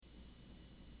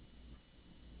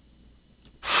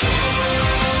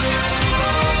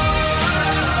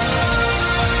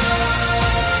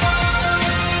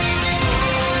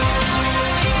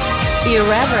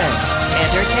Irreverent,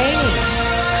 entertaining,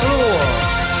 cool.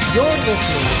 You're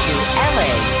listening to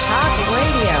LA Talk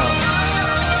Radio.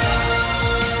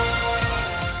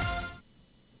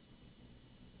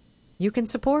 You can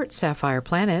support Sapphire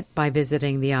Planet by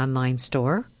visiting the online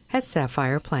store at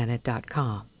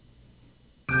sapphireplanet.com.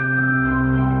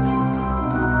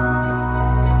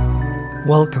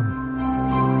 Welcome.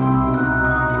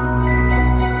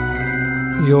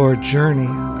 Your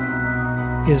journey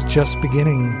is just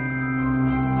beginning.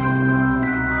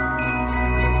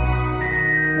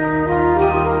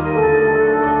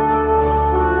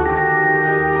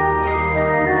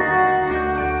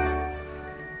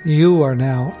 You are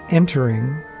now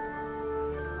entering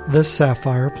the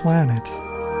Sapphire Planet.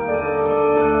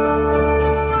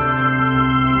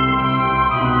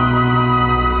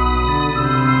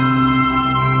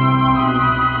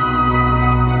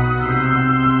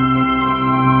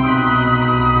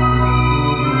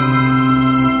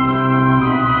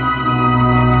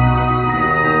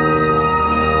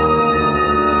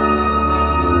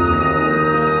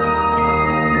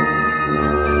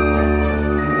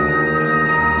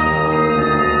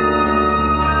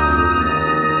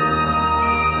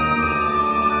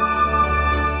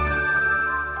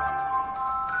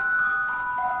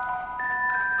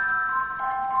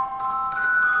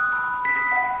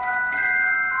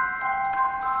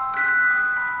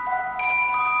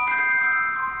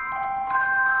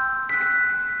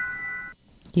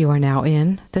 You are now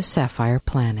in the Sapphire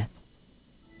Planet.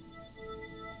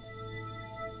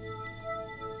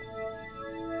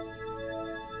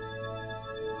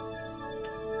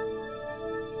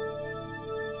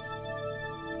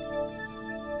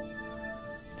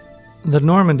 The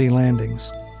Normandy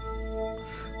landings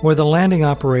were the landing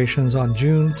operations on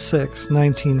June 6,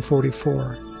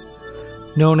 1944,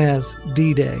 known as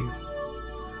D-Day,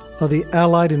 of the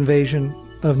Allied invasion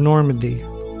of Normandy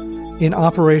in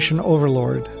Operation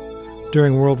Overlord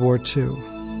during World War II.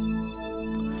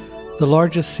 The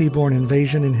largest seaborne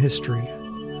invasion in history,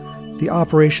 the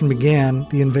operation began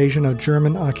the invasion of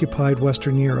German-occupied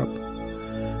Western Europe,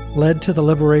 led to the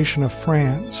liberation of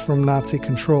France from Nazi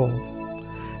control,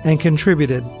 and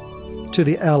contributed to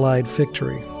the Allied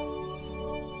victory.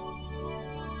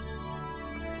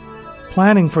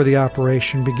 Planning for the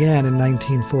operation began in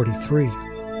 1943.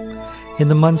 In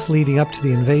the months leading up to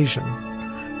the invasion,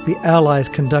 the Allies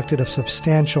conducted a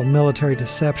substantial military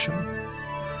deception,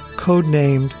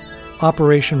 codenamed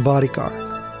Operation Bodyguard,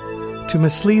 to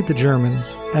mislead the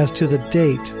Germans as to the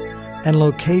date and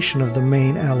location of the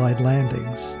main Allied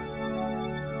landings.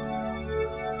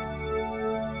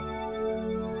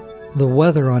 The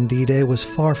weather on D-Day was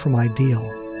far from ideal,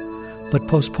 but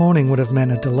postponing would have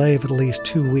meant a delay of at least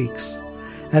 2 weeks,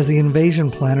 as the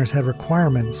invasion planners had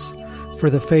requirements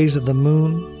for the phase of the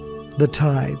moon, the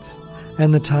tides,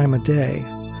 and the time of day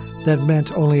that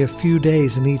meant only a few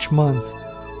days in each month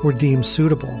were deemed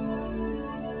suitable.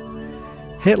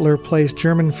 Hitler placed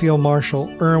German Field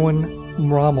Marshal Erwin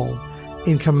Rommel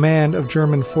in command of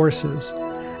German forces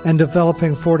and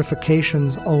developing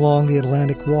fortifications along the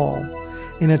Atlantic Wall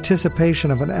in anticipation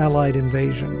of an Allied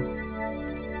invasion.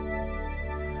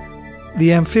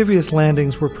 The amphibious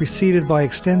landings were preceded by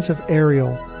extensive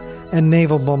aerial and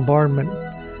naval bombardment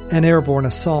and airborne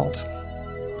assault.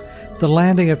 The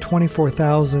landing of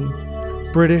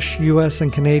 24,000 British, U.S.,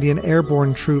 and Canadian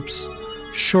airborne troops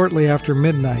shortly after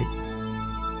midnight.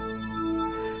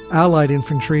 Allied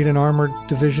infantry and armored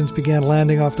divisions began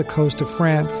landing off the coast of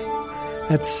France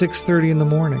at 6:30 in the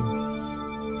morning.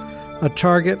 A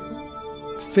target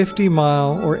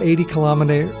 50-mile or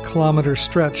 80-kilometer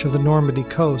stretch of the Normandy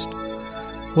coast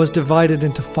was divided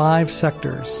into 5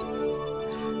 sectors: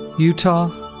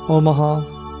 Utah,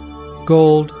 Omaha,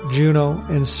 Gold, Juno,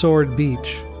 and Sword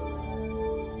Beach.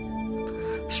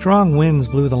 Strong winds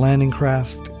blew the landing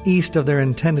craft east of their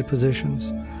intended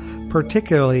positions,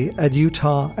 particularly at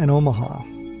Utah and Omaha.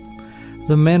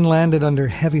 The men landed under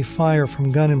heavy fire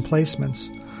from gun emplacements,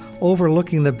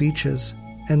 overlooking the beaches,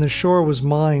 and the shore was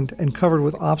mined and covered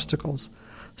with obstacles,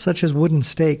 such as wooden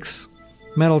stakes,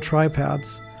 metal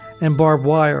tripods, and barbed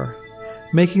wire,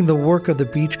 making the work of the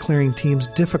beach clearing teams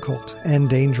difficult and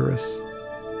dangerous.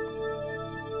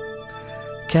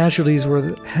 Casualties were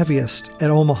the heaviest at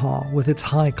Omaha with its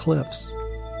high cliffs.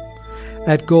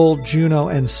 At Gold, Juno,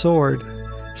 and Sword,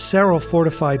 several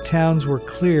fortified towns were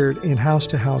cleared in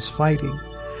house-to-house fighting,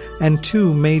 and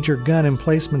 2 major gun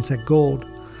emplacements at Gold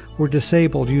were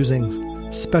disabled using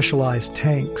specialized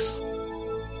tanks.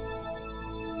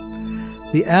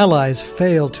 The Allies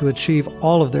failed to achieve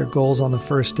all of their goals on the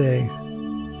first day.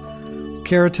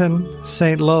 Keraten,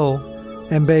 St. Lo,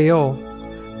 and Bayeux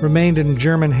remained in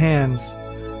German hands,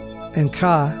 and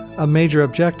Ka, a major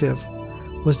objective,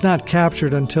 was not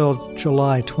captured until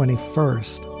July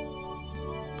 21st.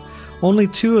 Only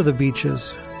 2 of the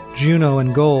beaches, Juno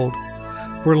and Gold,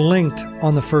 were linked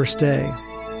on the first day,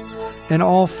 and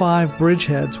all 5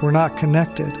 bridgeheads were not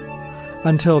connected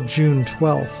until June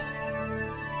 12th.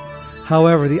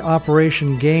 However, the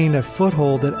operation gained a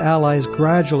foothold that Allies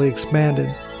gradually expanded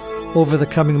over the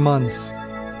coming months.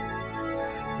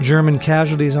 German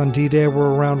casualties on D-Day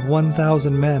were around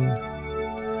 1,000 men.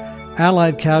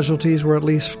 Allied casualties were at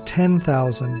least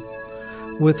 10,000,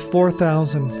 with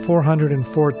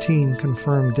 4,414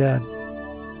 confirmed dead.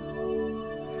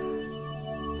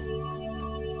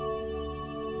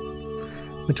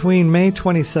 Between May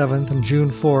 27th and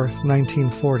June 4th,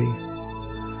 1940,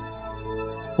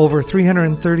 over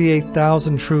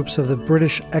 338,000 troops of the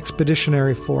British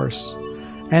Expeditionary Force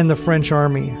and the French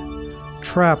Army,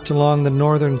 trapped along the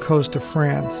northern coast of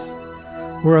France,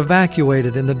 were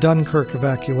evacuated in the Dunkirk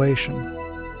evacuation.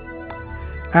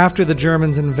 After the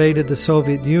Germans invaded the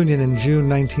Soviet Union in June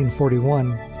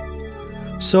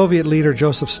 1941, Soviet leader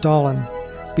Joseph Stalin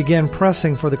began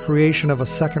pressing for the creation of a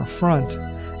second front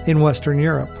in Western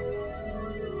Europe.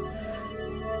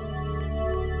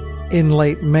 In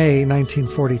late May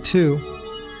 1942,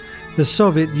 the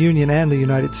Soviet Union and the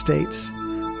United States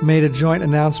made a joint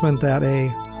announcement that a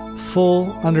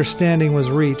full understanding was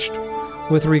reached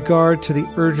with regard to the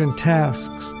urgent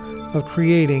tasks of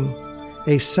creating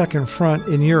a second front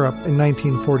in Europe in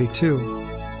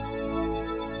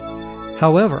 1942.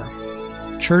 However,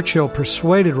 Churchill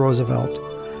persuaded Roosevelt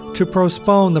to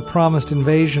postpone the promised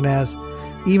invasion as,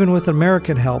 even with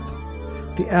American help,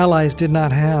 the Allies did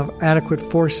not have adequate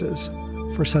forces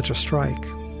for such a strike.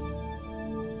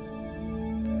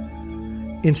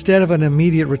 Instead of an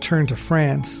immediate return to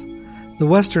France, the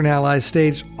Western Allies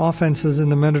staged offenses in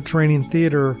the Mediterranean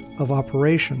theater of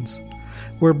operations,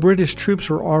 where British troops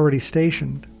were already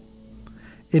stationed.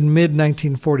 In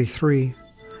mid-1943,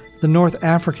 the North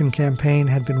African campaign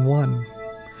had been won.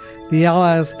 The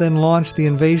Allies then launched the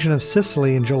invasion of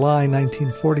Sicily in July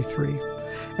 1943,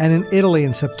 and in Italy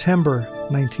in September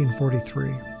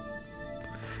 1943.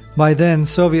 By then,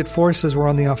 Soviet forces were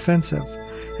on the offensive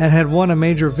and had won a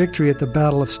major victory at the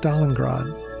Battle of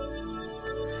Stalingrad.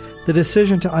 The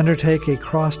decision to undertake a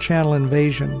cross-channel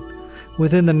invasion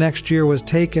within the next year was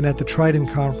taken at the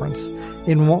Trident Conference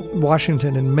in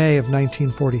Washington in May of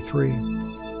 1943.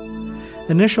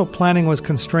 Initial planning was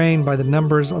constrained by the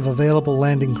numbers of available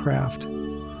landing craft,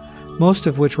 most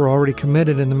of which were already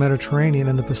committed in the Mediterranean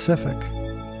and the Pacific.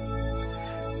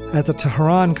 At the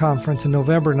Tehran Conference in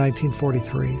November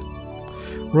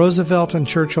 1943, Roosevelt and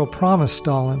Churchill promised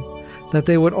Stalin that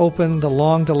they would open the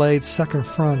long-delayed Second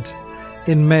Front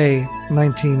in May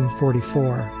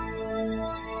 1944.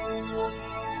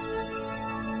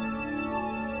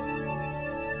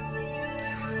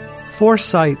 Four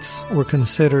sites were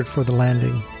considered for the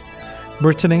landing: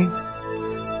 Brittany,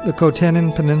 the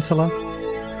Cotentin Peninsula,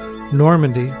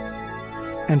 Normandy,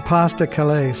 and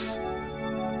Pas-de-Calais.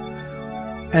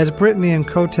 As Brittany and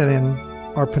Cotentin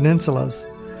are peninsulas,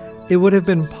 it would have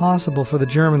been possible for the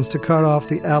Germans to cut off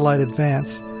the Allied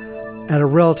advance at a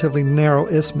relatively narrow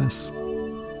isthmus,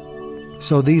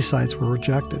 so these sites were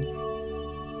rejected.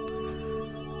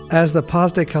 As the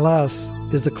Pas-de-Calais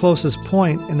is the closest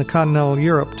point in the continental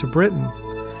Europe to Britain,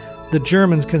 the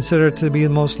Germans considered it to be the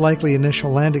most likely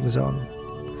initial landing zone,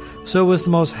 so it was the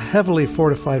most heavily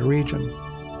fortified region.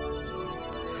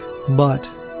 But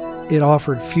it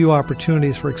offered few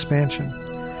opportunities for expansion,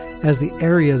 as the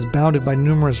area is bounded by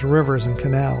numerous rivers and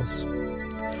canals,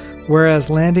 whereas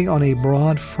landing on a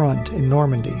broad front in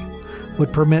Normandy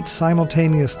would permit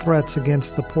simultaneous threats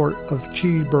against the port of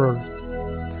Cherbourg,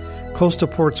 coastal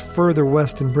ports further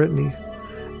west in Brittany,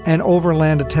 and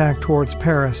overland attack towards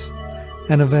Paris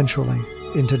and eventually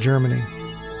into Germany.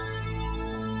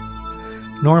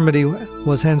 Normandy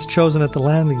was hence chosen at the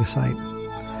landing site.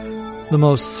 The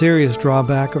most serious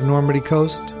drawback of Normandy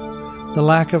coast, the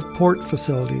lack of port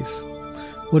facilities,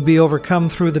 would be overcome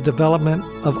through the development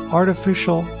of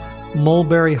artificial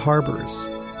mulberry harbors.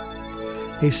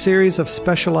 A series of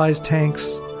specialized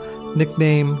tanks,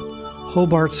 nicknamed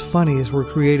Hobart's Funnies, were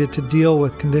created to deal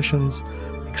with conditions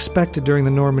expected during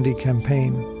the Normandy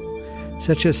campaign,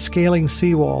 such as scaling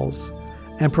seawalls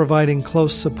and providing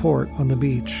close support on the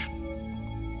beach.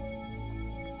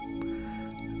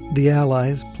 The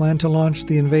Allies planned to launch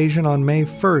the invasion on May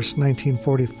 1st,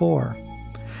 1944.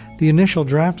 The initial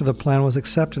draft of the plan was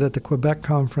accepted at the Quebec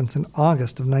Conference in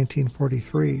August of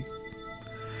 1943.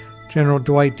 General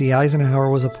Dwight D. Eisenhower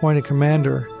was appointed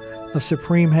commander of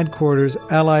Supreme Headquarters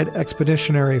Allied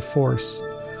Expeditionary Force,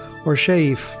 or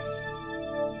SHAEF.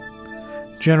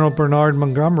 General Bernard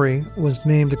Montgomery was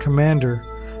named the commander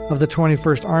of the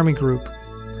 21st Army Group,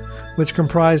 which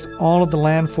comprised all of the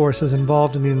land forces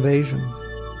involved in the invasion.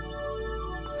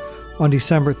 On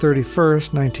December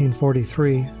 31st,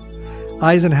 1943,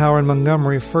 Eisenhower and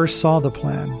Montgomery first saw the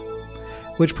plan,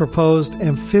 which proposed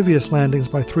amphibious landings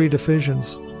by 3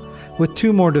 divisions, with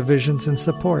 2 more divisions in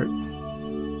support.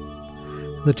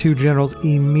 The 2 generals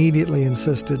immediately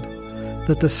insisted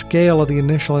that the scale of the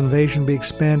initial invasion be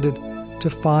expanded to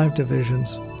 5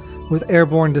 divisions, with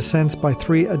airborne descents by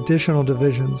 3 additional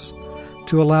divisions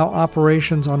to allow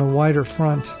operations on a wider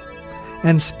front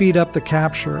and speed up the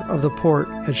capture of the port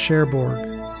at Cherbourg.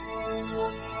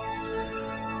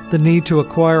 The need to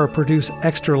acquire or produce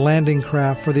extra landing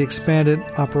craft for the expanded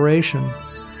operation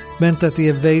meant that the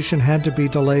invasion had to be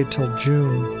delayed till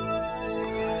June.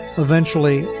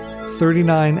 Eventually,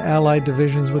 39 Allied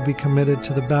divisions would be committed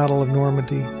to the Battle of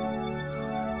Normandy.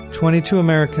 22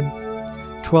 American,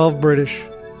 12 British,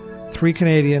 3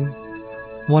 Canadian,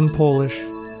 1 Polish,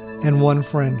 and 1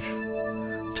 French,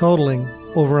 totaling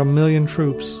over 1 million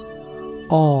troops,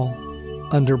 all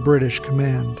under British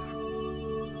command.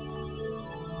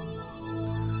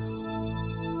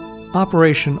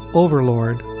 Operation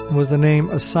Overlord was the name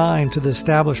assigned to the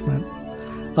establishment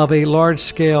of a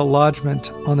large-scale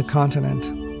lodgment on the continent.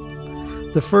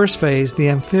 The first phase, the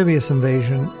amphibious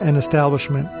invasion and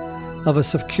establishment of a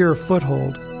secure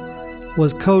foothold,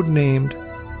 was codenamed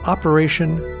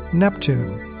Operation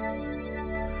Neptune.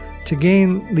 To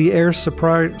gain the air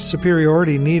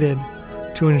superiority needed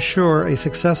to ensure a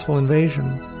successful invasion,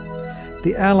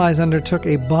 the Allies undertook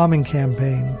a bombing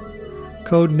campaign,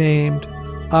 codenamed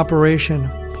Operation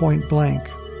Point Blank,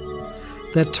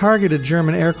 that targeted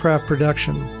German aircraft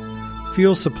production,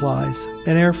 fuel supplies,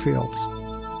 and airfields.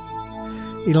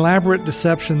 Elaborate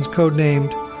deceptions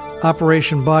codenamed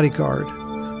Operation Bodyguard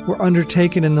were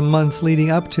undertaken in the months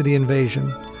leading up to the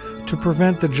invasion to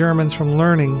prevent the Germans from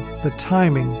learning the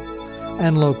timing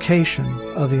and location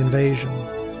of the invasion.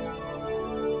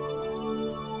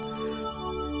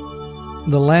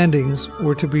 The landings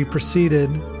were to be preceded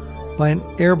by an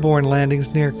airborne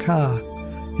landings near Caen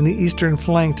in the eastern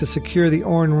flank to secure the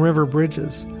Orne River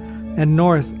bridges and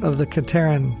north of the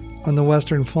Caterin on the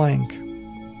western flank.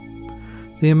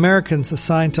 The Americans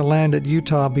assigned to land at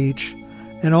Utah Beach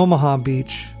and Omaha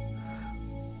Beach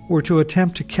were to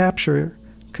attempt to capture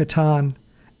Catan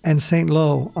and St.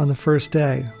 Lo on the first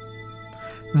day,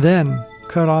 then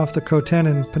cut off the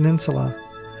Kootenay Peninsula,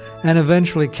 and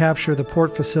eventually capture the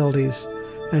port facilities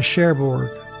at Cherbourg.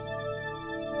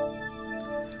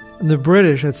 The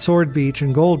British at Sword Beach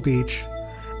and Gold Beach,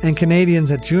 and Canadians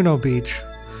at Juno Beach,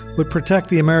 would protect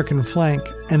the American flank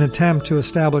and attempt to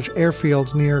establish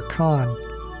airfields near Caen.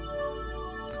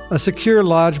 A secure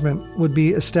lodgment would be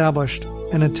established,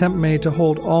 an attempt made to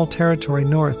hold all territory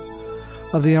north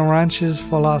of the Oranges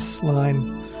Fallas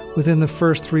line within the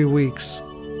first 3 weeks.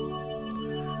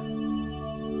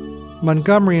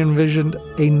 Montgomery envisioned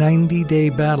a 90-day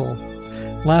battle,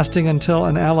 lasting until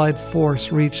an Allied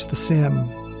force reached the Seine.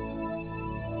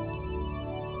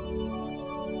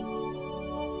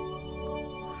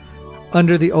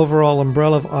 Under the overall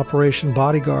umbrella of Operation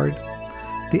Bodyguard,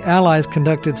 the Allies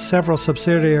conducted several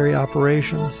subsidiary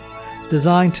operations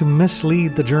designed to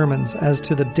mislead the Germans as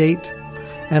to the date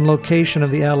and location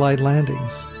of the Allied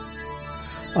landings.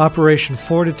 Operation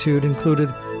Fortitude included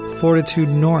Fortitude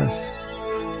North,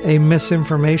 a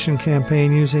misinformation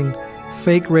campaign using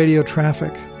fake radio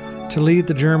traffic to lead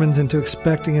the Germans into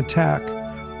expecting attack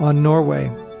on Norway,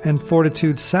 and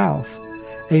Fortitude South,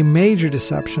 a major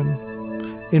deception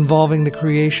involving the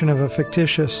creation of a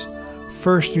fictitious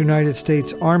 1st United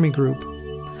States Army Group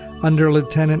under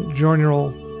Lieutenant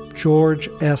General George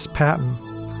S. Patton,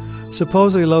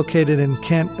 supposedly located in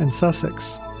Kent and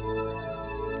Sussex.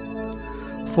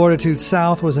 Fortitude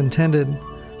South was intended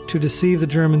to deceive the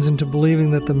Germans into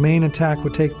believing that the main attack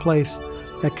would take place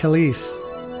at Calais.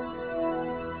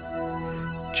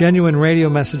 Genuine radio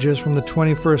messages from the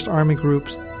 21st Army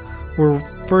Groups were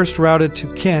first routed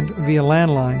to Kent via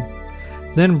landline,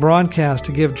 then broadcast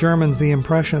to give Germans the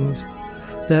impressions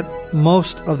that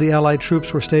most of the Allied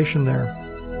troops were stationed there.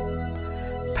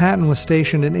 Patton was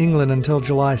stationed in England until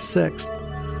July 6th,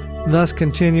 thus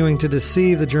continuing to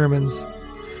deceive the Germans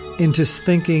into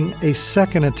thinking a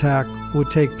second attack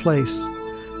would take place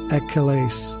at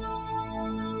Calais.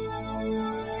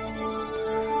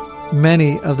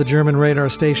 Many of the German radar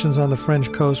stations on the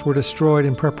French coast were destroyed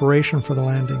in preparation for the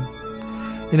landing.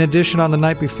 In addition, on the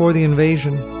night before the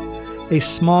invasion, a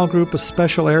small group of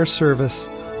Special Air Service,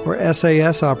 or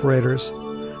SAS operators,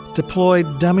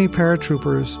 deployed dummy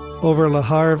paratroopers over Le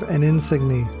Havre and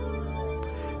Insigny.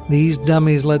 These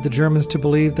dummies led the Germans to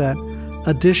believe that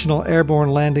additional airborne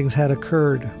landings had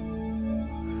occurred.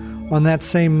 On that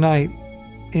same night,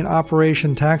 in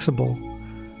Operation Taxable,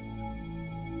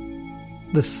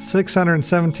 the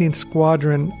 617th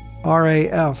Squadron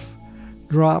RAF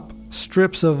dropped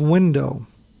strips of window,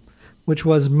 which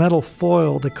was metal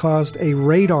foil that caused a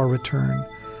radar return,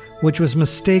 which was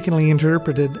mistakenly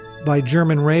interpreted by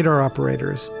German radar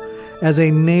operators as a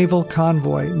naval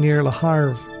convoy near Le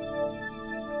Havre.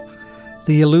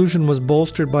 The illusion was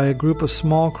bolstered by a group of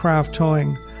small craft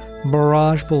towing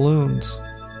barrage balloons.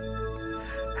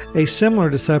 A similar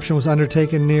deception was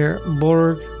undertaken near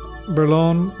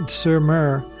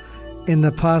Boulogne-sur-Mer in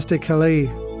the Pas-de-Calais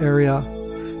area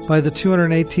by the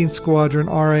 218th Squadron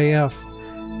RAF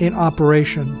in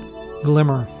Operation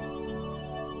Glimmer.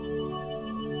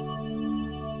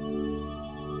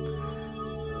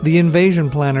 The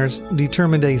invasion planners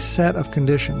determined a set of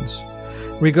conditions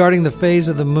regarding the phase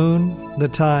of the moon, the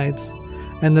tides,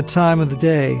 and the time of the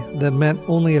day that meant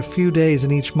only a few days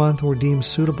in each month were deemed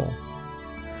suitable.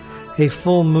 A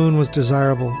full moon was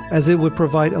desirable, as it would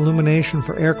provide illumination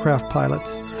for aircraft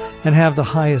pilots and have the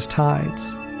highest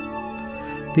tides.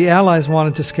 The Allies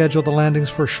wanted to schedule the landings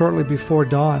for shortly before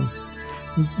dawn,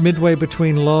 midway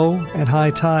between low and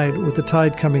high tide, with the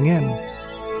tide coming in.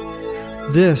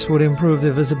 This would improve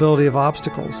the visibility of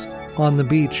obstacles on the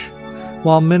beach,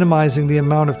 while minimizing the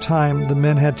amount of time the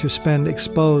men had to spend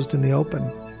exposed in the open.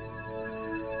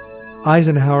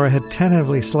 Eisenhower had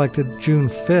tentatively selected June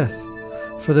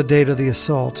 5th for the date of the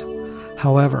assault.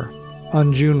 However,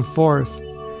 on June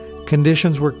 4th,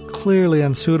 conditions were clearly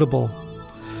unsuitable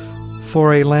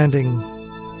for a landing.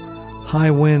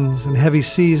 High winds and heavy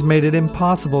seas made it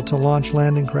impossible to launch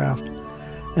landing craft,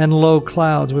 and low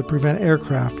clouds would prevent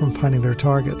aircraft from finding their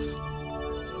targets.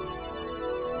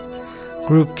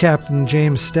 Group Captain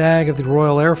James Stagg of the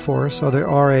Royal Air Force, or the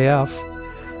RAF,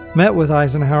 met with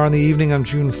Eisenhower on the evening of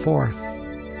June 4th.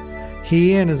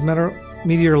 He and his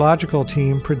meteorological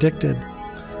team predicted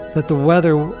that the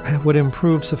weather would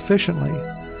improve sufficiently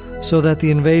so that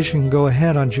the invasion could go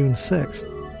ahead on June 6th.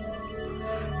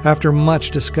 After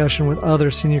much discussion with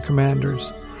other senior commanders,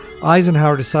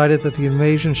 Eisenhower decided that the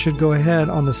invasion should go ahead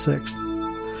on the 6th.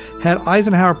 Had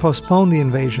Eisenhower postponed the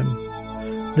invasion,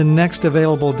 the next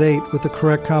available date with the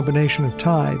correct combination of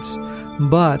tides,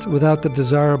 but without the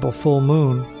desirable full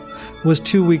moon, was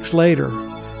 2 weeks later,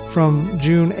 from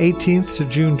June 18th to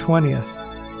June 20th.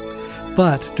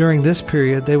 But during this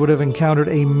period, they would have encountered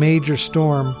a major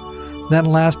storm that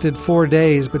lasted 4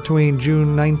 days between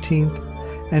June 19th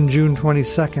and June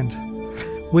 22nd,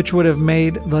 which would have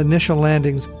made the initial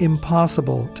landings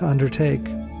impossible to undertake.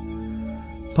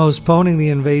 Postponing the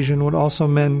invasion would also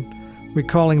mean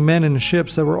recalling men in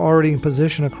ships that were already in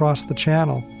position across the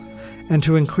channel, and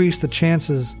to increase the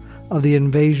chances of the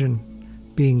invasion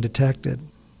being detected.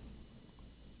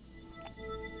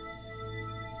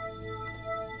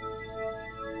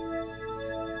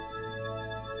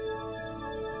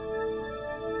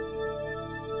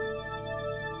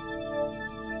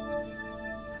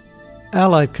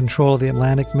 Allied control of the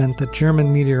Atlantic meant that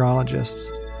German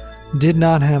meteorologists did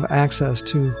not have access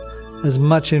to as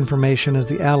much information as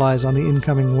the Allies on the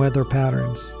incoming weather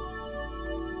patterns.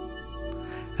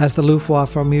 As the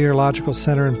Luftwaffe Meteorological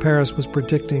Center in Paris was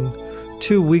predicting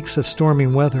 2 weeks of stormy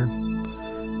weather,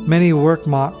 many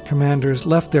Wehrmacht commanders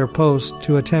left their posts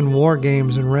to attend war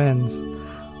games in Rennes,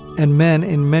 and men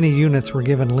in many units were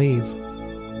given leave.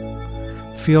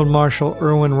 Field Marshal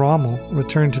Erwin Rommel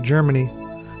returned to Germany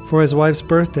for his wife's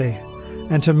birthday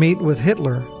and to meet with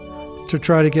Hitler to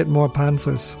try to get more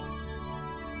panzers.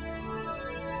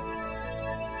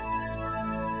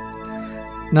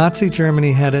 Nazi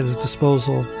Germany had at its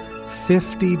disposal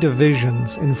 50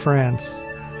 divisions in France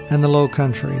and the Low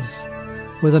Countries,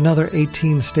 with another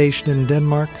 18 stationed in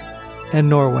Denmark and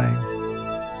Norway.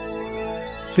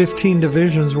 15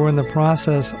 divisions were in the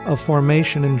process of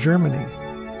formation in Germany.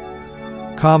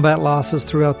 Combat losses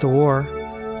throughout the war,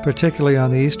 particularly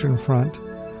on the Eastern Front,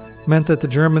 meant that the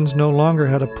Germans no longer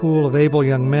had a pool of able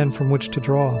young men from which to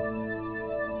draw.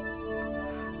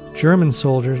 German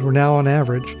soldiers were now on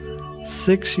average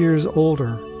 6 years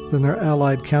older than their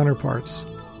Allied counterparts.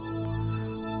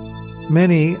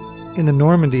 Many in the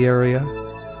Normandy area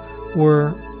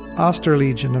were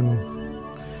Osterlegionen,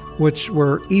 which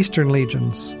were Eastern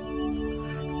legions,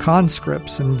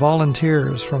 conscripts and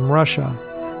volunteers from Russia,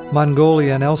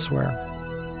 Mongolia, and elsewhere.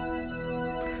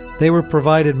 They were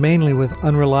provided mainly with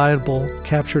unreliable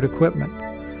captured equipment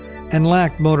and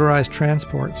lacked motorized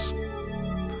transports.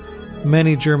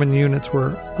 Many German units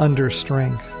were under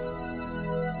strength.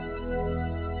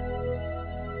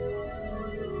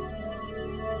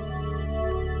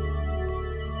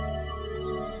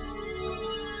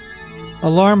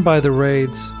 Alarmed by the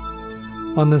raids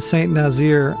on the Saint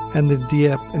Nazaire and the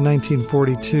Dieppe in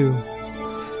 1942,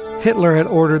 Hitler had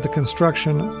ordered the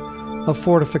construction of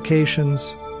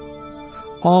fortifications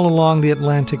all along the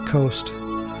Atlantic coast,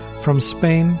 from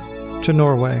Spain to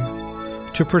Norway,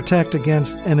 to protect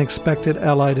against an expected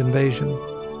Allied invasion.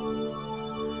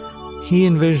 He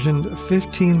envisioned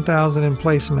 15,000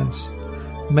 emplacements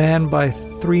manned by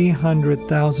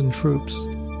 300,000 troops.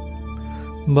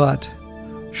 But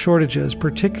shortages,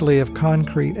 particularly of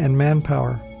concrete and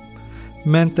manpower,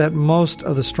 meant that most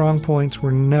of the strong points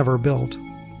were never built.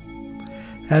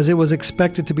 As it was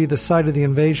expected to be the site of the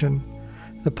invasion,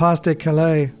 the Pas de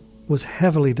Calais was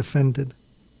heavily defended.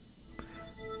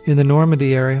 In the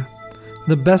Normandy area,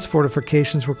 the best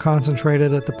fortifications were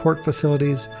concentrated at the port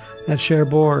facilities at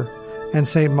Cherbourg and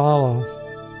Saint-Malo.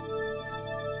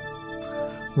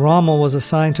 Rommel was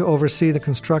assigned to oversee the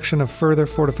construction of further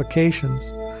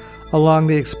fortifications along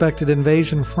the expected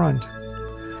invasion front,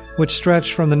 which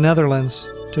stretched from the Netherlands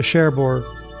to Cherbourg,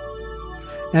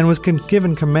 and was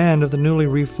given command of the newly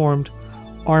reformed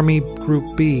Army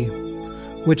Group B,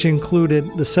 which included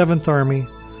the 7th Army,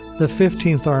 the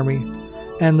 15th Army,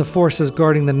 and the forces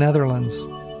guarding the Netherlands.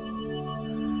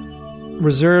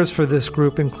 Reserves for this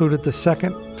group included the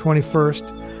 2nd, 21st,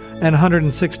 and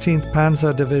 116th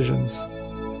Panzer Divisions.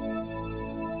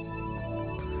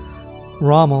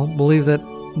 Rommel believed that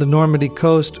the Normandy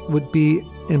coast would be an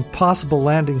impossible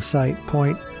landing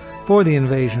point for the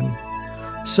invasion,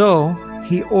 so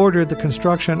he ordered the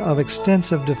construction of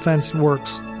extensive defense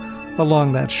works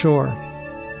along that shore.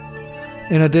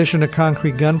 In addition to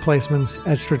concrete gun placements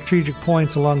at strategic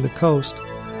points along the coast,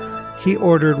 he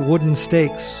ordered wooden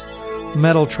stakes,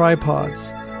 metal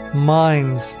tripods,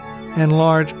 mines, and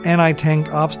large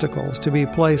anti-tank obstacles to be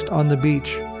placed on the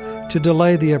beach to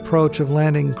delay the approach of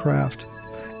landing craft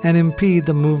and impede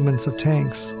the movements of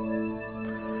tanks.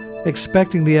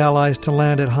 Expecting the Allies to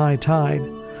land at high tide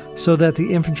so that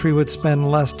the infantry would spend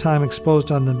less time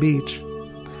exposed on the beach,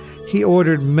 he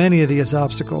ordered many of these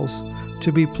obstacles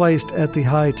to be placed at the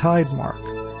high tide mark.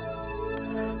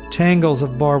 Tangles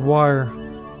of barbed wire,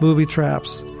 booby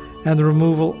traps, and the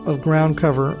removal of ground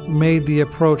cover made the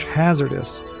approach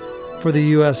hazardous for the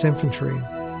U.S. infantry.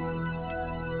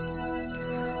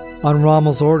 On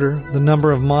Rommel's order, the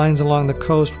number of mines along the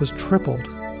coast was tripled.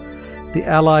 The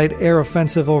Allied air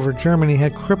offensive over Germany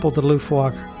had crippled the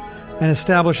Luftwaffe and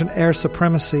established an air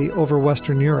supremacy over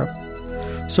Western Europe,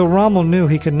 so Rommel knew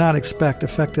he could not expect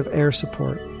effective air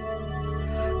support.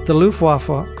 The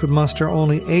Luftwaffe could muster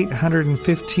only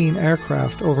 815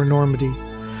 aircraft over Normandy,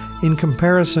 in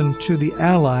comparison to the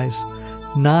Allies'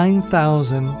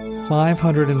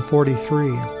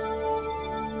 9,543.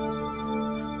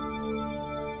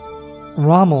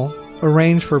 Rommel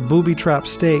arranged for booby-trap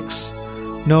stakes,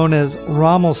 known as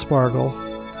Rommelspargel,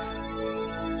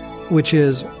 which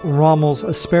is Rommel's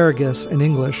asparagus in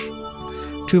English,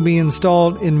 to be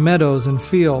installed in meadows and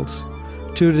fields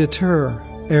to deter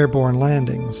airborne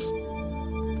landings.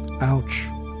 Ouch.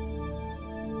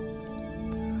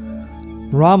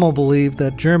 Rommel believed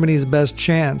that Germany's best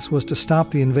chance was to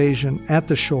stop the invasion at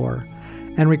the shore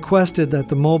and requested that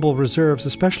the mobile reserves,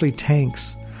 especially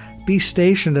tanks, be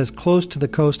stationed as close to the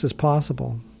coast as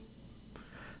possible.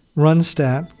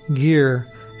 Rundstedt, Gere,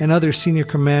 and other senior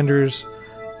commanders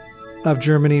of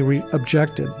Germany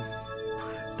objected.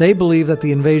 They believed that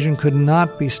the invasion could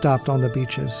not be stopped on the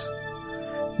beaches.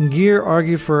 Gere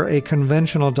argued for a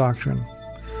conventional doctrine,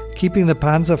 keeping the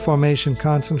Panzer formation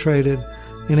concentrated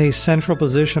in a central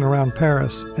position around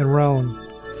Paris and Rhone,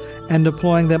 and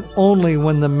deploying them only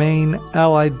when the main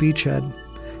Allied beachhead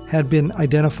had been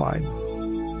identified.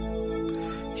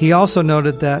 He also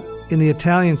noted that in the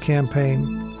Italian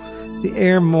campaign, the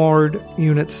air-moored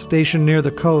units stationed near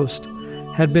the coast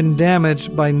had been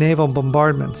damaged by naval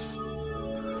bombardments.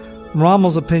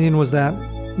 Rommel's opinion was that,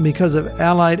 because of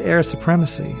Allied air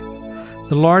supremacy,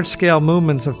 the large-scale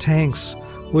movements of tanks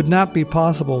would not be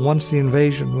possible once the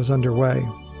invasion was underway.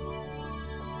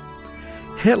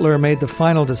 Hitler made the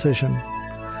final decision,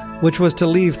 which was to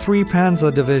leave 3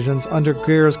 Panzer divisions under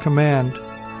Gere's command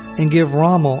and give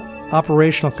Rommel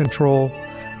operational control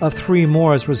of 3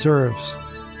 more as reserves.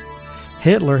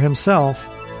 Hitler himself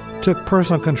took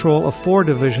personal control of 4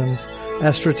 divisions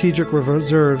as strategic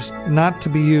reserves not to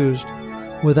be used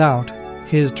without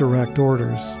his direct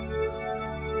orders.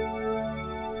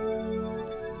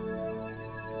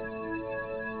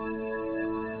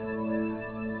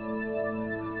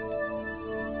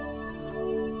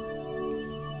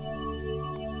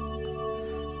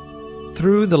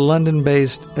 Through the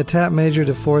London-based État-Major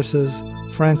des Forces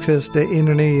Françaises de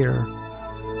l'Intérieur,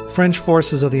 French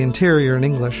Forces of the Interior in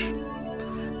English,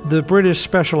 the British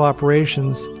Special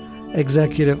Operations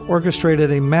Executive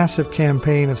orchestrated a massive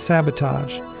campaign of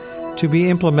sabotage to be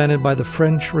implemented by the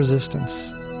French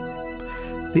resistance.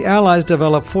 The Allies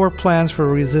developed 4 plans for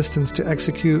resistance to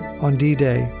execute on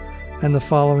D-Day and the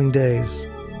following days.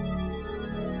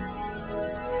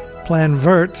 Plan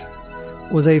Vert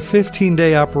was a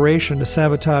 15-day operation to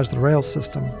sabotage the rail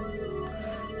system.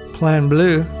 Plan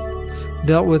Bleu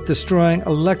dealt with destroying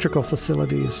electrical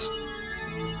facilities.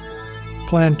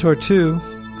 Plan Tortue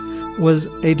was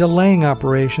a delaying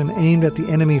operation aimed at the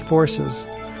enemy forces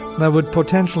that would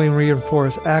potentially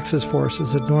reinforce Axis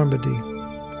forces at Normandy.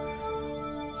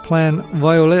 Plan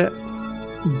Violet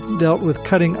dealt with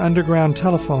cutting underground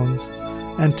telephones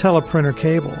and teleprinter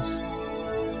cables.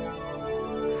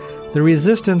 The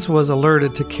resistance was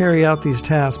alerted to carry out these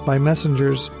tasks by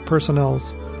messengers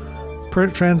personnels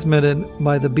transmitted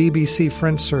by the BBC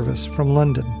French service from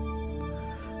London.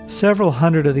 Several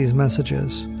hundred of these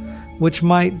messages, which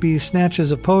might be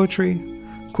snatches of poetry,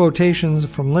 quotations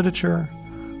from literature,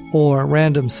 or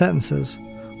random sentences,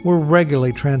 were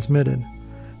regularly transmitted,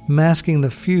 masking the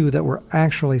few that were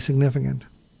actually significant.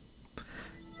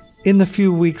 In the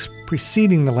few weeks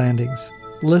preceding the landings,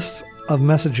 lists of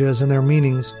messages and their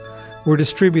meanings were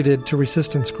distributed to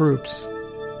resistance groups.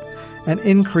 An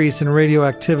increase in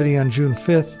radioactivity on June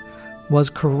 5th was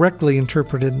correctly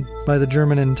interpreted by the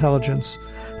German intelligence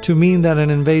to mean that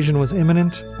an invasion was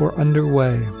imminent or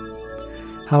underway.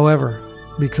 However,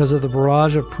 because of the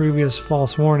barrage of previous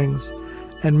false warnings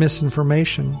and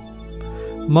misinformation,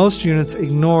 most units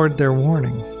ignored their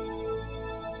warning.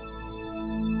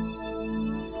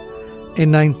 A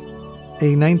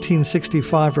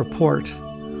 1965 report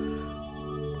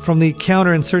from the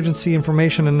Counterinsurgency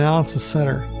Information Analysis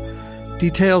Center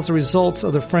details the results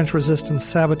of the French resistance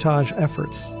sabotage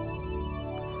efforts.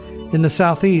 In the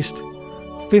southeast,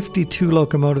 52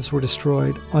 locomotives were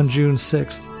destroyed on June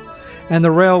 6th, and the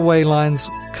railway lines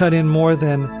cut in more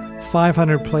than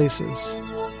 500 places.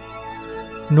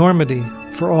 Normandy,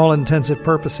 for all intensive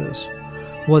purposes,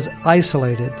 was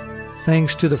isolated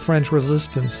thanks to the French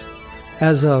resistance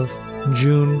as of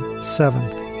June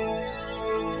 7th.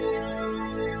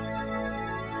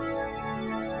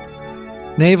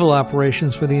 Naval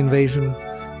operations for the invasion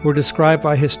were described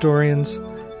by historians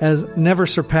as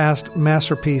never-surpassed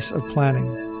masterpiece of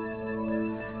planning.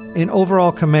 In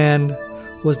overall command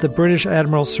was the British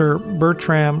Admiral Sir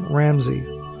Bertram Ramsay,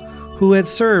 who had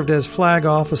served as flag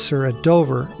officer at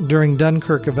Dover during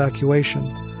Dunkirk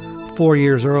evacuation 4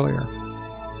 years earlier.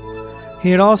 He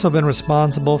had also been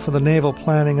responsible for the naval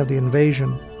planning of the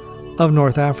invasion of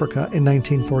North Africa in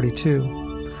 1942,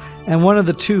 and one of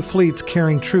the 2 fleets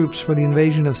carrying troops for the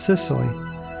invasion of Sicily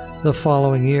the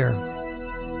following year.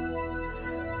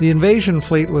 The invasion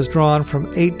fleet was drawn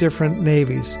from 8 different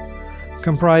navies,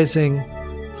 comprising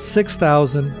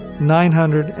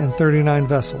 6,939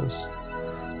 vessels,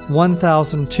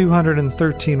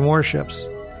 1,213 warships,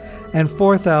 and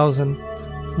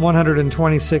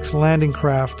 4,126 landing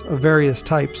craft of various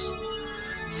types,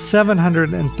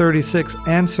 736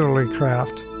 ancillary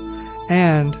craft,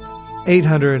 and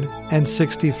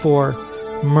 864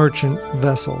 merchant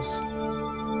vessels.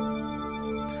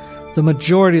 The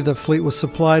majority of the fleet was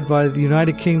supplied by the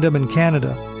United Kingdom and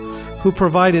Canada, who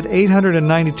provided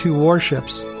 892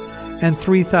 warships and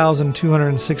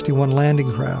 3,261 landing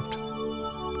craft.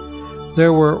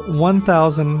 There were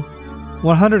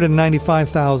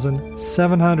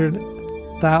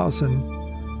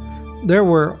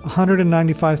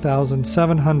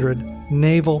 195,700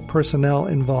 naval personnel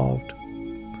involved.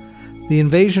 The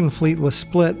invasion fleet was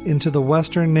split into the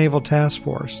Western Naval Task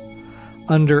Force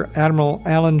under Admiral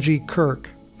Alan G. Kirk,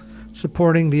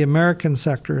 supporting the American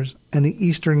sectors, and the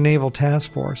Eastern Naval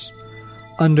Task Force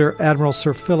under Admiral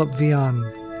Sir Philip Vian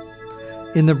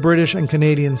in the British and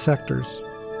Canadian sectors.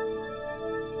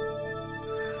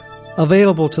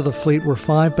 Available to the fleet were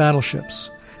 5 battleships,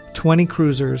 20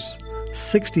 cruisers,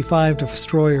 65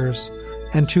 destroyers,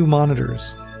 and 2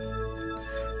 monitors.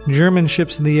 German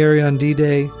ships in the area on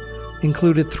D-Day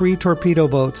included 3 torpedo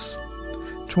boats,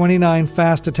 29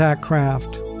 fast attack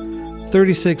craft,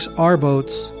 36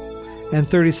 R-boats, and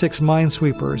 36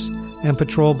 minesweepers and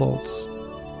patrol boats.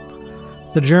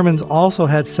 The Germans also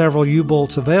had several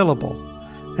U-boats available,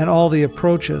 and all the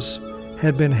approaches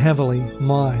had been heavily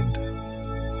mined.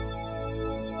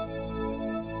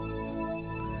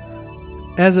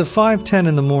 As of 5:10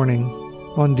 in the morning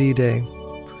on D-Day,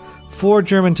 4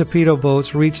 German torpedo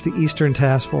boats reached the Eastern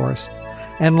Task Force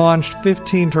and launched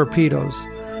 15 torpedoes,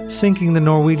 sinking the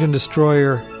Norwegian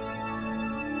destroyer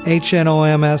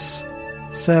HNOMS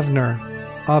Sevner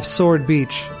off Sword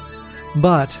Beach,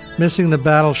 but missing the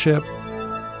battleship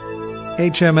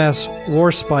HMS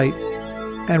Warspite,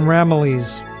 and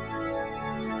Ramillies.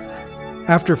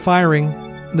 After firing,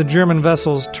 the German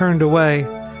vessels turned away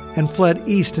and fled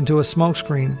east into a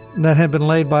smokescreen that had been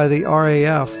laid by the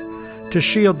RAF to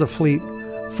shield the fleet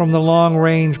from the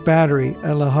long-range battery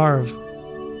at Le Havre.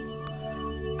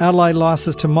 Allied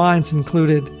losses to mines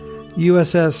included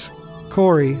USS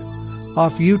Corey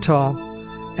off Utah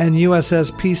and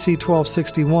USS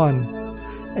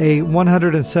PC-1261, a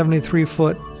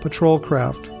 173-foot patrol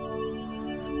craft.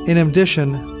 In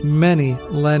addition, many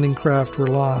landing craft were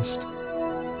lost.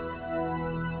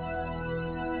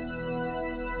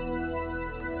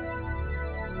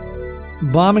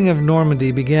 Bombing of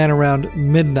Normandy began around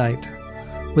midnight,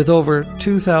 with over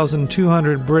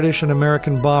 2,200 British and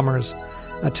American bombers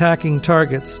attacking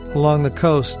targets along the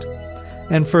coast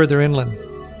and further inland.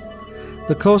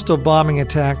 The coastal bombing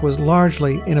attack was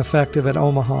largely ineffective at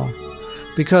Omaha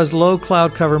because low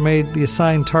cloud cover made the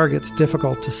assigned targets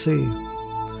difficult to see.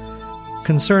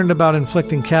 Concerned about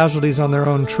inflicting casualties on their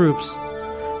own troops,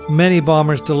 many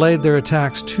bombers delayed their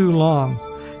attacks too long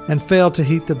and failed to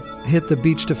hit the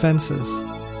beach defenses.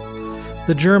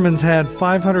 The Germans had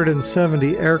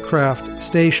 570 aircraft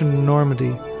stationed in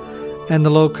Normandy and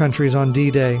the Low Countries on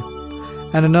D-Day,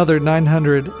 and another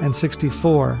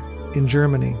 964 in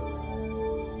Germany.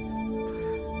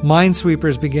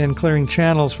 Minesweepers began clearing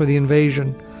channels for the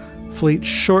invasion fleet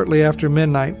shortly after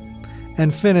midnight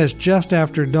and finished just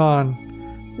after dawn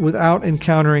without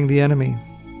encountering the enemy.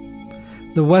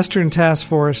 The Western Task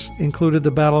Force included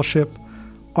the battleship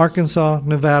Arkansas,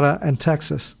 Nevada, and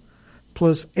Texas,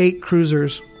 plus 8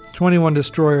 cruisers, 21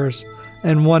 destroyers,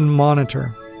 and 1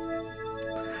 monitor.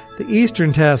 The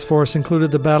Eastern Task Force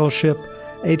included the battleship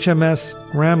HMS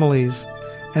Ramillies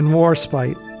and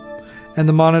Warspite, and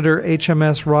the monitor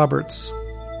HMS Roberts,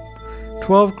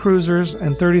 12 cruisers,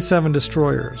 and 37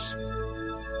 destroyers.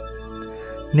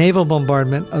 Naval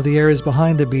bombardment of the areas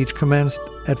behind the beach commenced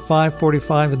at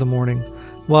 5:45 in the morning,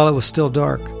 while it was still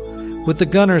dark, with the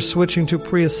gunners switching to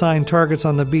pre-assigned targets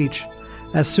on the beach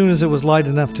as soon as it was light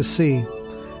enough to see,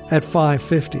 at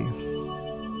 5:50.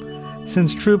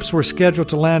 Since troops were scheduled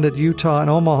to land at Utah and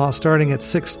Omaha starting at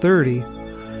 6:30,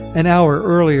 an hour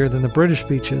earlier than the British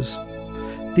beaches,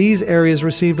 these areas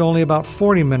received only about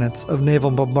 40 minutes of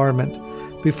naval bombardment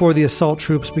before the assault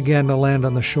troops began to land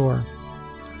on the shore.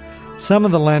 Some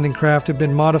of the landing craft had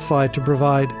been modified to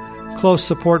provide close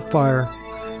support fire,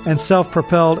 and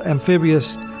self-propelled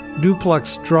amphibious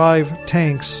duplex drive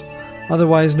tanks,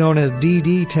 otherwise known as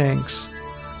DD tanks,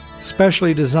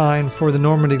 specially designed for the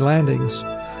Normandy landings,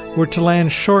 were to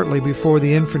land shortly before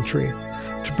the infantry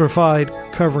to provide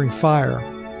covering fire.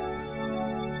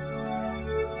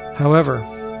 However,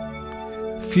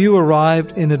 few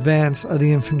arrived in advance of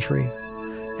the infantry,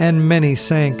 and many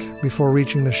sank before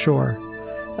reaching the shore,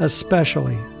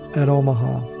 especially at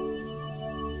Omaha.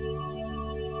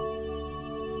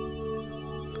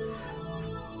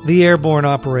 The airborne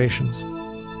operations.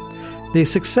 The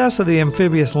success of the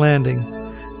amphibious landing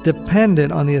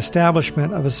depended on the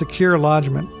establishment of a secure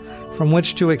lodgment from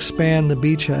which to expand the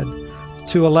beachhead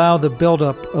to allow the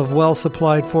buildup of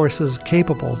well-supplied forces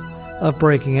capable of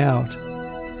breaking out.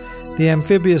 The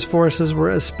amphibious forces were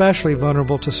especially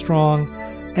vulnerable to strong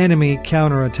enemy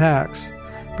counterattacks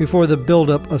before the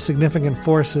buildup of significant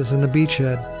forces in the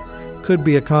beachhead could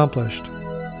be accomplished.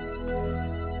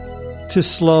 To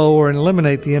slow or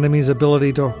eliminate the enemy's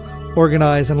ability to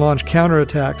organize and launch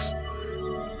counterattacks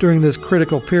during this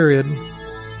critical period,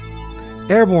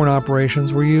 airborne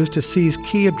operations were used to seize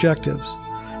key objectives,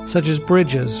 such as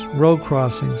bridges, road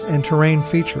crossings, and terrain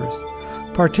features,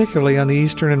 particularly on the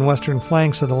eastern and western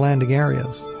flanks of the landing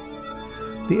areas.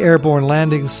 The airborne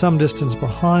landings some distance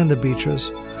behind the beaches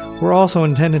were also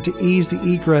intended to ease the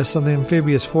egress of the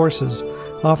amphibious forces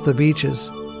off the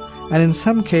beaches, and in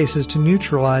some cases to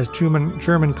neutralize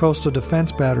German coastal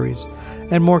defense batteries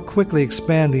and more quickly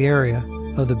expand the area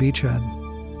of the beachhead.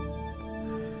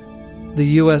 The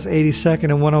U.S.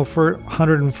 82nd and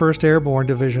 101st Airborne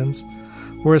Divisions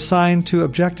were assigned to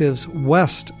objectives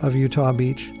west of Utah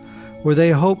Beach, where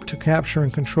they hoped to capture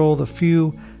and control the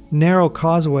few narrow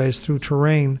causeways through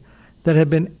terrain that had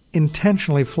been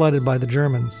intentionally flooded by the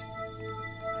Germans.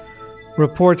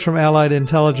 Reports from Allied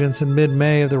intelligence in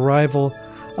mid-May of the arrival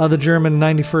of the German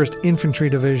 91st Infantry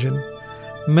Division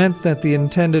meant that the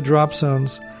intended drop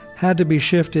zones had to be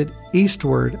shifted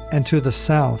eastward and to the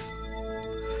south.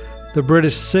 The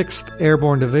British 6th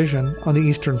Airborne Division on the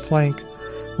eastern flank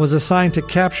was assigned to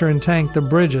capture and tank the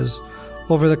bridges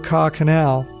over the Caw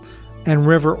Canal and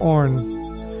River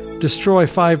Orne, destroy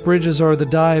 5 bridges over the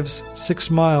Dives 6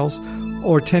 miles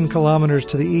or 10 kilometers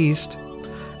to the east,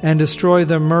 and destroy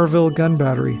the Merville gun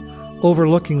battery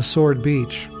overlooking Sword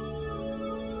Beach.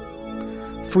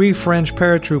 Free French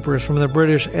paratroopers from the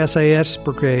British SAS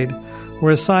Brigade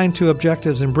were assigned to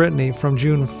objectives in Brittany from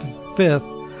June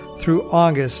 5th through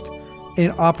August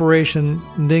in Operation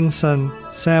Ding Sun,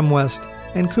 Samwest,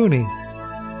 and Cooney.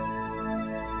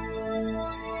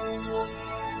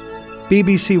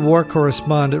 BBC war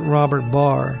correspondent Robert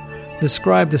Barr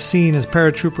described the scene as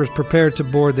paratroopers prepared to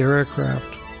board their aircraft.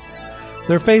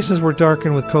 Their faces were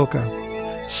darkened with coca.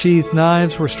 Sheathed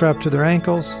knives were strapped to their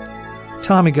ankles,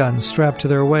 Tommy guns strapped to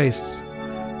their waists,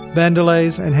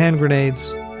 bandolays and hand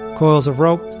grenades, coils of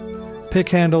rope, pick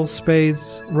handles,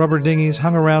 spades, rubber dinghies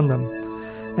hung around them,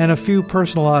 and a few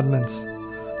personal oddments,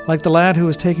 like the lad who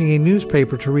was taking a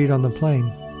newspaper to read on the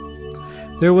plane.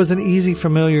 There was an easy,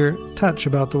 familiar touch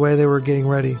about the way they were getting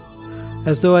ready,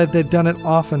 as though they'd done it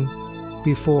often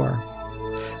before.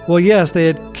 Well, yes, they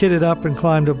had kitted up and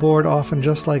climbed aboard often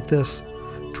just like this,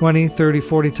 20, 30,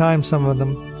 40 times some of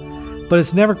them, but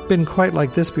it's never been quite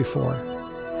like this before.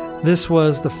 This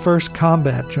was the first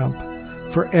combat jump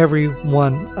for every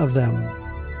one of them.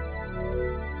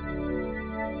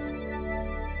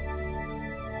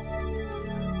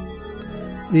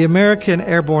 The American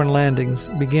airborne landings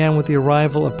began with the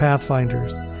arrival of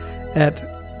Pathfinders at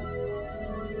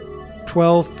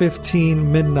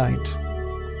 12:15 midnight.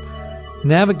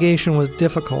 Navigation was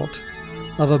difficult.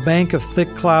 Of a bank of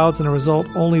thick clouds and a result,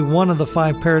 only one of the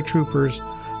 5 paratroopers'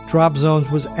 drop zones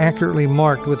was accurately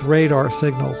marked with radar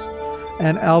signals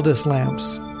and Aldis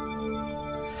lamps.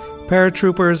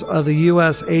 Paratroopers of the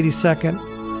U.S. 82nd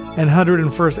and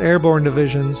 101st Airborne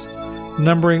Divisions,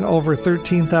 numbering over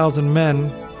 13,000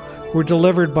 men, were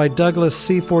delivered by Douglas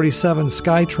C-47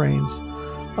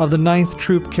 Skytrains of the 9th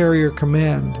Troop Carrier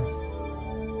Command.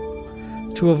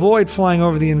 To avoid flying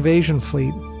over the invasion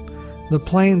fleet, the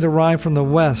planes arrived from the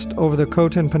west over the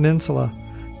Khotan Peninsula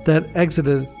that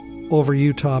exited over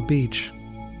Utah Beach.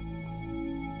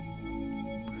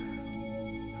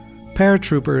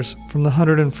 Paratroopers from the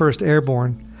 101st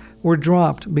Airborne were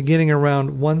dropped beginning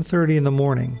around 1:30 in the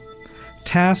morning,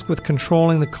 tasked with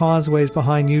controlling the causeways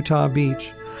behind Utah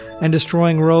Beach and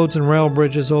destroying roads and rail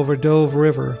bridges over Dove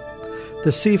River.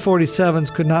 The C-47s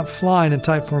could not fly in a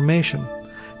tight formation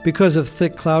because of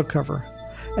thick cloud cover,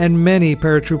 and many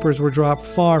paratroopers were dropped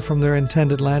far from their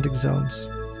intended landing zones.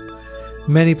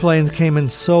 Many planes came in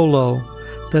so low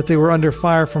that they were under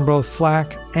fire from both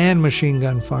flak and machine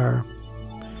gun fire.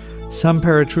 Some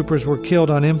paratroopers were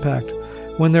killed on impact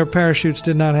when their parachutes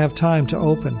did not have time to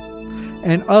open,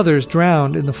 and others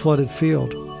drowned in the flooded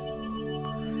field.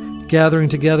 Gathering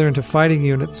together into fighting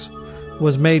units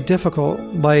was made difficult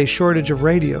by a shortage of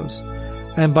radios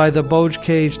and by the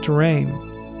bogey-cage terrain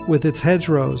with its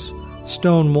hedgerows,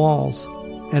 stone walls,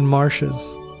 and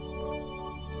marshes.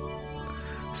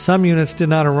 Some units did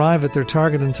not arrive at their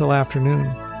target until afternoon,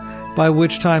 by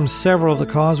which time several of the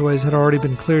causeways had already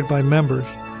been cleared by members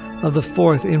of the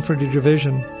 4th Infantry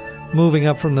Division moving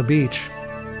up from the beach.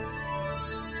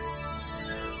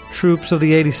 Troops of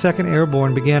the 82nd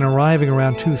Airborne began arriving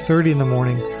around 2:30 in the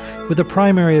morning with the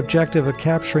primary objective of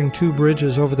capturing 2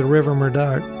 bridges over the River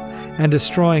Merdart and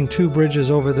destroying 2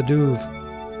 bridges over the Douve.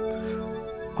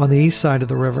 On the east side of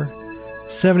the river,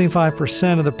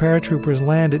 75% of the paratroopers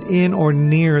landed in or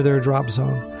near their drop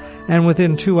zone, and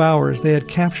within 2 hours they had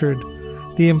captured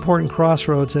the important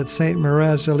crossroads at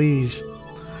Saint-Merez-de-Liege,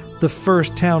 the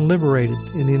first town liberated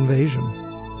in the invasion,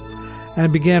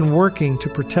 and began working to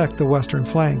protect the western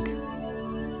flank.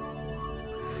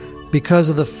 Because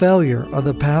of the failure of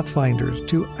the Pathfinders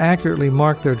to accurately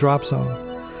mark their drop zone,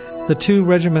 the 2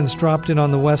 regiments dropped in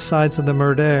on the west sides of the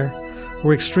Merdare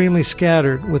were extremely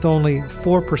scattered, with only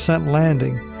 4%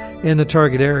 landing in the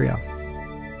target area.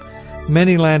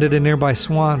 Many landed in nearby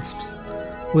swamps,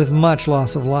 with much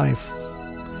loss of life.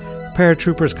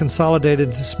 Paratroopers consolidated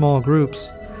into small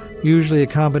groups, usually a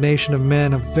combination of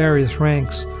men of various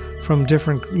ranks from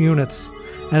different units,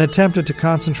 and attempted to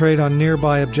concentrate on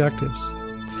nearby objectives.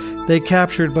 They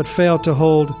captured but failed to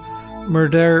hold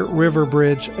Merdare River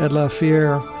Bridge at La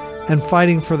Fière, and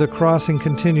fighting for the crossing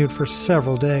continued for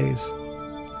several days.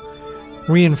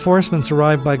 Reinforcements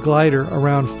arrived by glider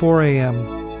around 4 a.m.,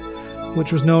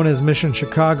 which was known as Mission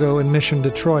Chicago and Mission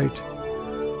Detroit.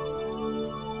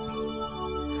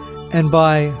 And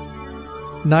by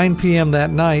 9 p.m. that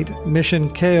night,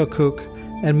 Mission Keokuk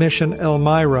and Mission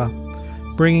Elmira,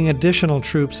 bringing additional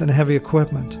troops and heavy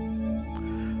equipment.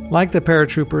 Like the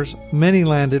paratroopers, many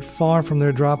landed far from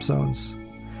their drop zones.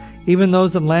 Even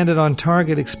those that landed on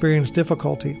target experienced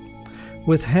difficulty,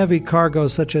 with heavy cargo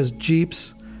such as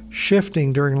jeeps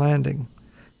shifting during landing,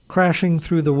 crashing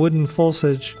through the wooden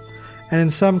fuselage, and in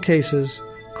some cases,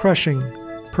 crushing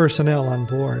personnel on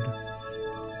board.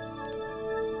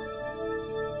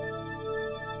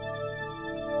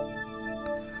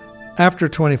 After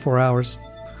 24 hours,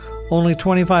 only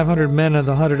 2,500 men of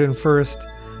the 101st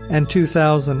and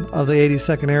 2,000 of the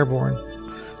 82nd Airborne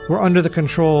were under the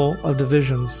control of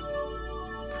divisions.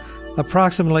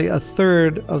 Approximately a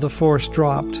third of the force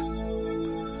dropped.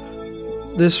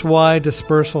 This wide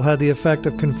dispersal had the effect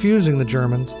of confusing the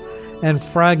Germans and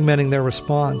fragmenting their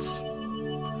response.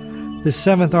 The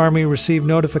 7th Army received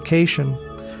notification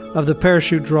of the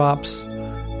parachute drops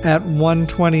at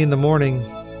 1:20 in the morning,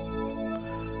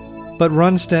 but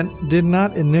Rundstedt did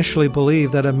not initially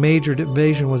believe that a major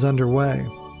invasion was underway.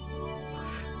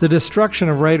 The destruction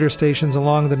of radar stations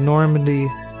along the Normandy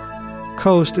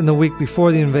coast in the week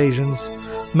before the invasions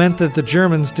meant that the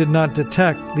Germans did not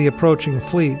detect the approaching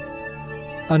fleet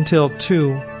until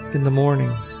 2 in the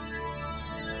morning.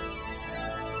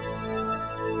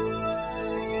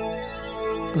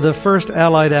 The first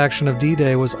Allied action of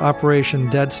D-Day was Operation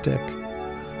Dead Stick,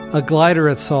 a glider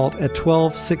assault at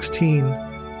 12:16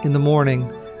 in the morning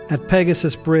at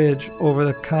Pegasus Bridge over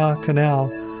the Caen Canal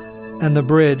and the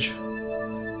bridge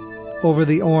over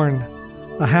the Orne,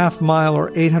 a half-mile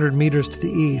or 800 meters to the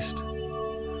east.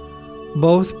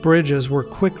 Both bridges were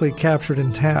quickly captured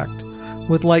intact,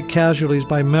 with light casualties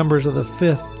by members of the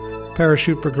 5th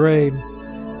Parachute Brigade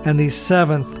and the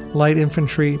 7th Light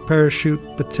Infantry Parachute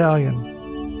Battalion.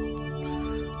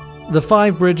 The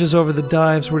 5 bridges over the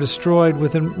dives were destroyed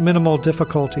with minimal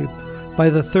difficulty by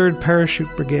the 3rd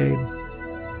Parachute Brigade.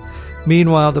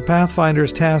 Meanwhile, the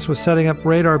Pathfinders tasked with setting up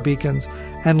radar beacons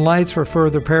and lights for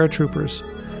further paratroopers,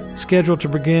 scheduled to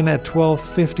begin at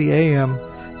 12:50 a.m.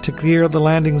 to clear the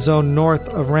landing zone north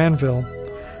of Ranville,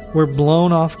 were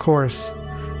blown off course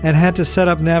and had to set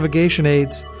up navigation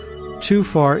aids too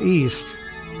far east.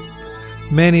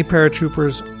 Many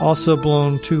paratroopers, also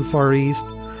blown too far east,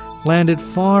 landed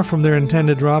far from their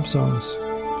intended drop zones.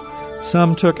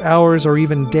 Some took hours or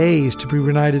even days to be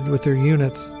reunited with their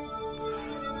units.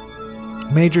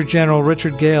 Major General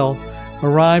Richard Gale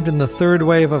arrived in the 3rd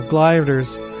wave of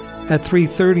gliders at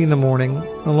 3:30 in the morning,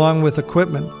 along with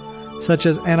equipment such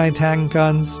as anti-tank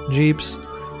guns, jeeps,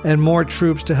 and more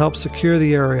troops to help secure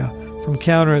the area from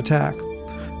counterattack,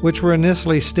 which were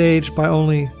initially staged by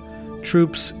only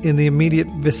troops in the immediate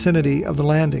vicinity of the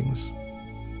landings.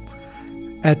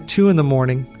 At 2 in the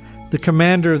morning, the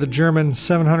commander of the German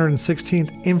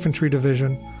 716th Infantry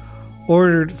Division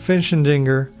ordered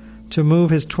Finchendinger to move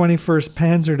his 21st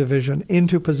Panzer Division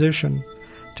into position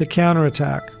to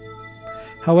counterattack.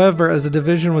 However, as the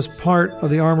division was part of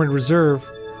the Armored Reserve,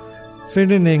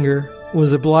 Finchendinger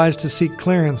was obliged to seek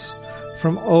clearance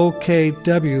from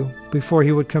OKW before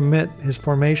he would commit his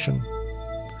formation.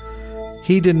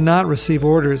 He did not receive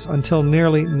orders until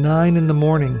nearly 9 in the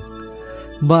morning,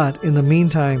 but in the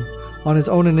meantime, on his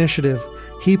own initiative,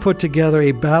 he put together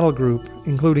a battle group,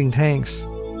 including tanks,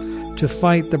 to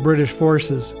fight the British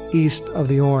forces east of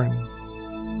the Orne.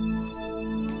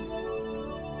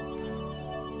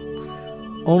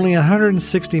 Only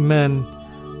 160 men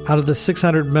out of the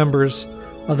 600 members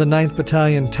of the 9th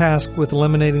Battalion tasked with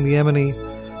eliminating the enemy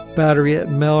battery at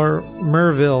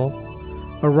Merville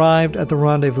arrived at the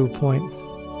rendezvous point.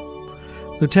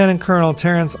 Lieutenant Colonel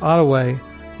Terence Ottaway,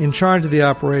 in charge of the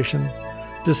operation,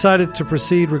 decided to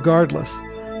proceed regardless,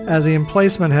 as the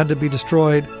emplacement had to be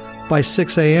destroyed by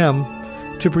 6 a.m.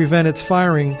 to prevent its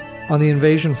firing on the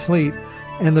invasion fleet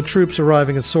and the troops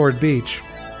arriving at Sword Beach.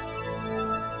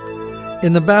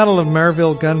 In the Battle of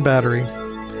Merville Gun Battery,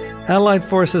 Allied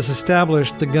forces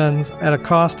established the guns at a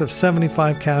cost of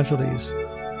 75 casualties.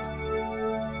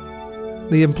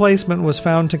 The emplacement was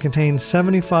found to contain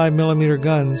 75mm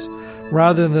guns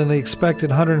rather than the expected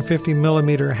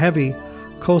 150mm heavy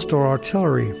coastal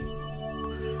artillery.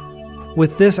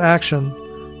 With this action,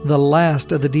 the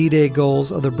last of the D-Day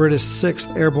goals of the British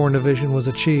 6th Airborne Division was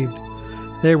achieved.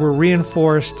 They were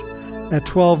reinforced at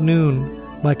 12 noon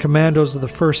by commandos of the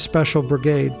 1st Special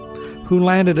Brigade, who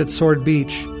landed at Sword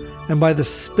Beach, and by the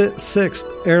 6th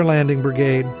Air Landing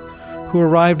Brigade, who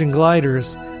arrived in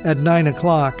gliders at 9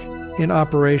 o'clock in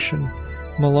Operation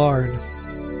Millard.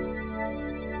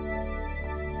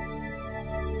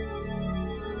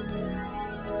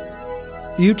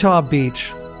 Utah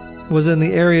Beach was in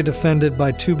the area defended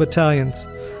by 2 battalions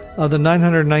of the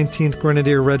 919th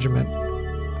Grenadier Regiment.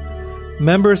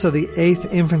 Members of the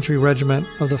 8th Infantry Regiment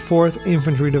of the 4th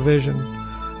Infantry Division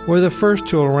were the first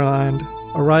to land,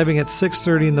 arriving at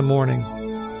 6:30 in the morning.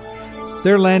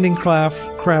 Their landing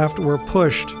craft were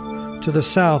pushed to the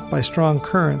south by strong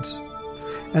currents,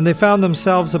 and they found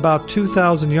themselves about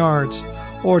 2,000 yards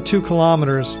or 2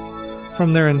 kilometers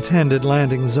from their intended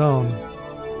landing zone.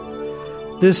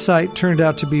 This site turned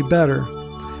out to be better,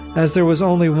 as there was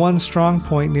only one strong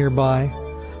point nearby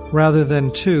rather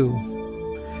than 2,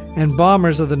 and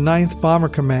bombers of the 9th Bomber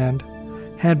Command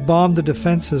had bombed the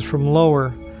defenses from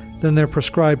lower than their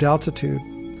prescribed altitude,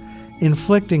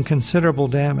 inflicting considerable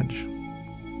damage.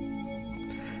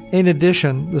 In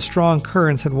addition, the strong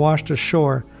currents had washed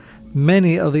ashore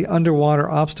many of the underwater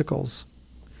obstacles.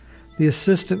 The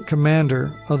assistant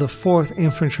commander of the 4th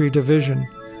Infantry Division,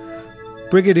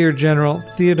 Brigadier General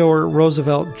Theodore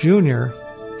Roosevelt Jr.,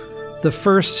 the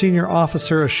first senior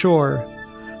officer ashore,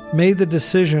 made the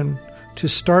decision to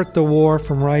start the war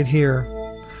from right here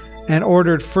and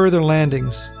ordered further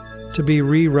landings to be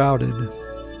rerouted.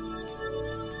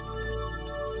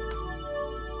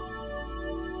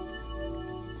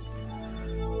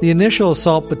 The initial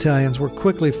assault battalions were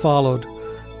quickly followed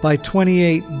by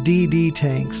 28 DD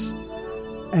tanks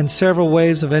and several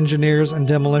waves of engineers and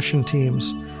demolition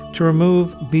teams to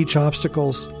remove beach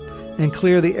obstacles and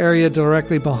clear the area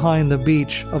directly behind the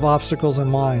beach of obstacles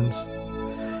and mines.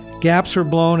 Gaps were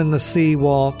blown in the sea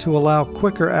wall to allow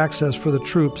quicker access for the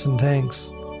troops and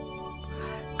tanks.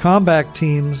 Combat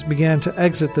teams began to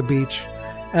exit the beach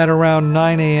at around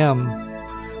 9 a.m.,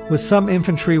 with some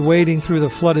infantry wading through the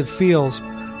flooded fields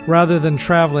rather than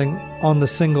traveling on the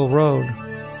single road.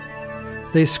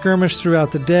 They skirmished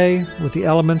throughout the day with the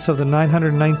elements of the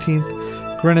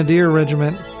 919th Grenadier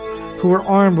Regiment, who were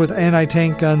armed with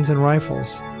anti-tank guns and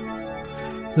rifles.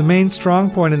 The main strong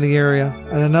point in the area,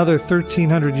 at another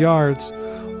 1,300 yards,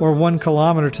 or 1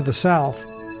 kilometer to the south,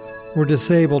 were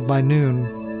disabled by noon.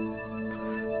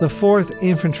 The 4th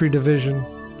Infantry Division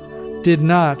did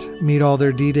not meet all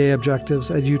their D-Day objectives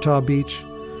at Utah Beach,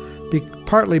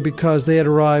 partly because they had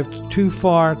arrived too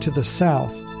far to the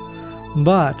south,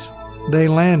 but they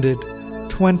landed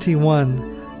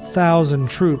 21,000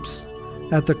 troops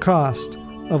at the cost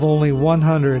of only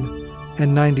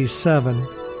 197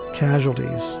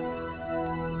 casualties.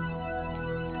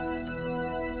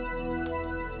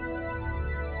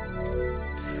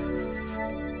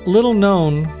 Little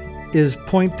known is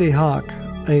Point de Hoc,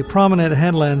 a prominent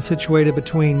headland situated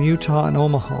between Utah and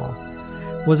Omaha,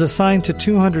 was assigned to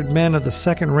 200 men of the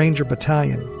 2nd Ranger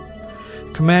Battalion.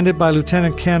 Commanded by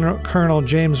Lieutenant Colonel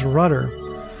James Rudder,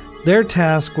 their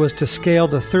task was to scale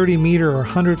the 30-meter or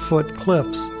 100-foot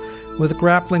cliffs with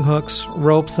grappling hooks,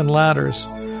 ropes, and ladders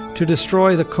to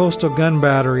destroy the coastal gun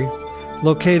battery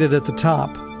located at the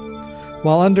top.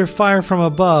 While under fire from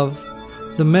above,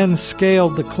 the men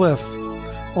scaled the cliff,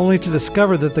 only to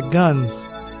discover that the guns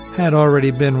had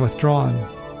already been withdrawn.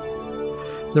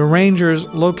 The Rangers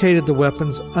located the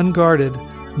weapons unguarded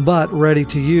but ready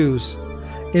to use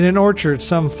in an orchard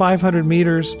some 500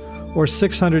 meters or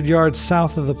 600 yards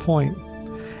south of the point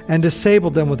and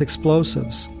disabled them with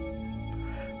explosives.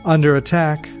 Under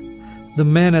attack, the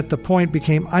men at the point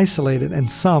became isolated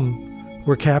and some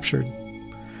were captured.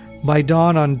 By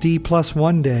dawn on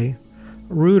D+1 day,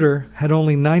 Rudder had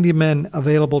only 90 men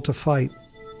available to fight.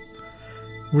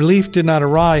 Relief did not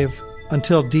arrive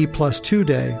until D+2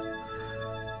 day,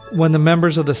 when the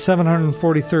members of the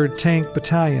 743rd Tank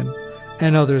Battalion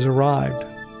and others arrived.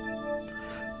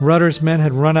 Rudder's men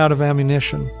had run out of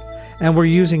ammunition and were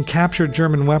using captured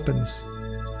German weapons.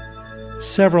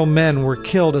 Several men were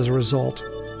killed as a result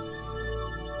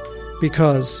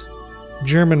because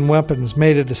German weapons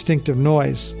made a distinctive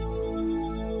noise,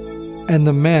 and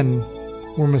the men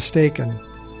were mistaken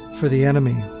for the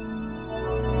enemy.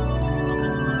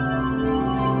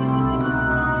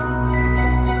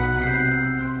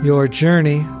 Your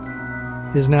journey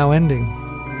is now ending.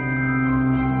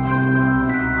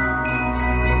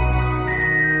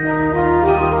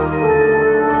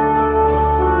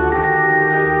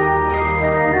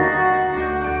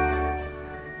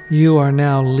 You are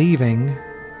now leaving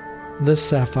the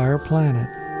Sapphire Planet.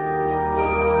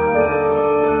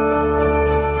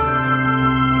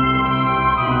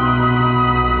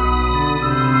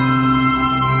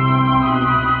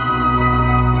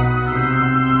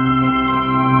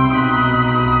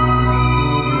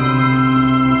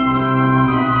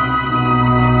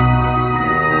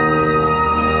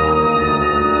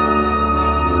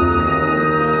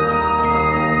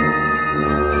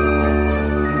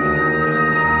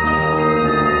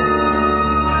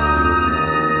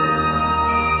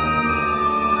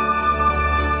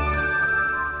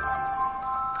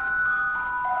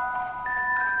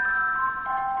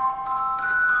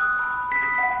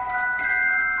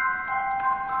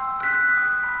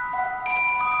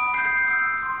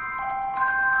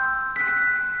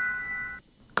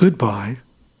 Goodbye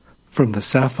from the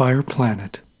Sapphire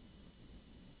Planet.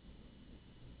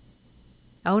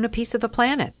 Own a piece of the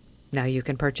planet. Now you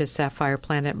can purchase Sapphire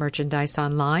Planet merchandise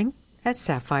online at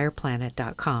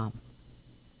sapphireplanet.com.